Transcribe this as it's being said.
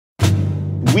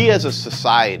We as a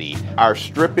society are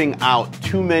stripping out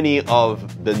too many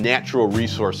of the natural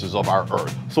resources of our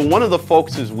earth. So one of the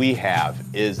focuses we have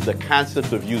is the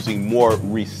concept of using more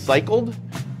recycled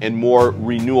and more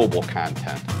renewable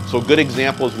content. So good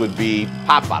examples would be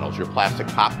pop bottles, your plastic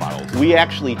pop bottles. We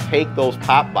actually take those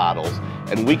pop bottles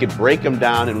and we could break them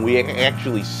down and we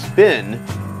actually spin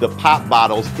the pop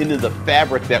bottles into the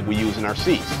fabric that we use in our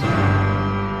seats.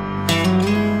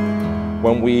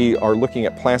 When we are looking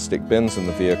at plastic bins in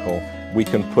the vehicle, we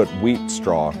can put wheat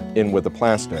straw in with the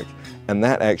plastic, and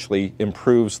that actually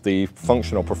improves the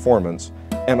functional performance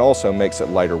and also makes it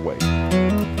lighter weight.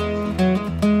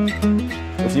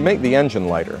 If you make the engine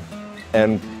lighter,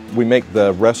 and we make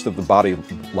the rest of the body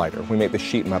lighter, we make the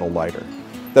sheet metal lighter,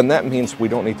 then that means we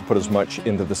don't need to put as much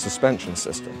into the suspension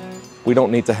system. We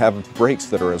don't need to have brakes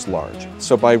that are as large.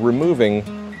 So by removing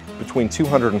between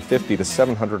 250 to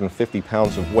 750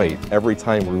 pounds of weight every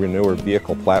time we renew our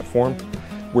vehicle platform,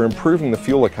 we're improving the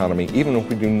fuel economy even if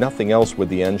we do nothing else with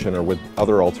the engine or with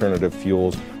other alternative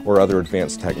fuels or other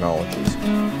advanced technologies.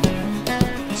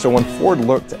 So when Ford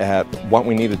looked at what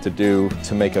we needed to do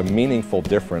to make a meaningful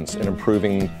difference in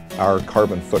improving our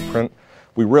carbon footprint,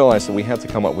 we realized that we had to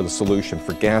come up with a solution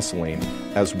for gasoline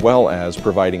as well as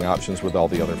providing options with all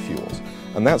the other fuels.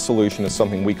 And that solution is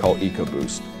something we call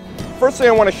EcoBoost. First thing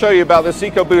I want to show you about this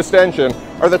EcoBoost engine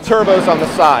are the turbos on the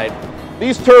side.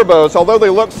 These turbos, although they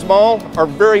look small, are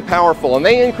very powerful, and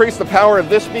they increase the power of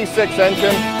this V6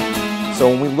 engine. So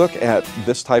when we look at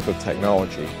this type of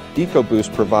technology,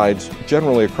 EcoBoost provides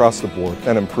generally across the board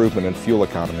an improvement in fuel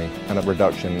economy and a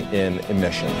reduction in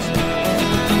emissions.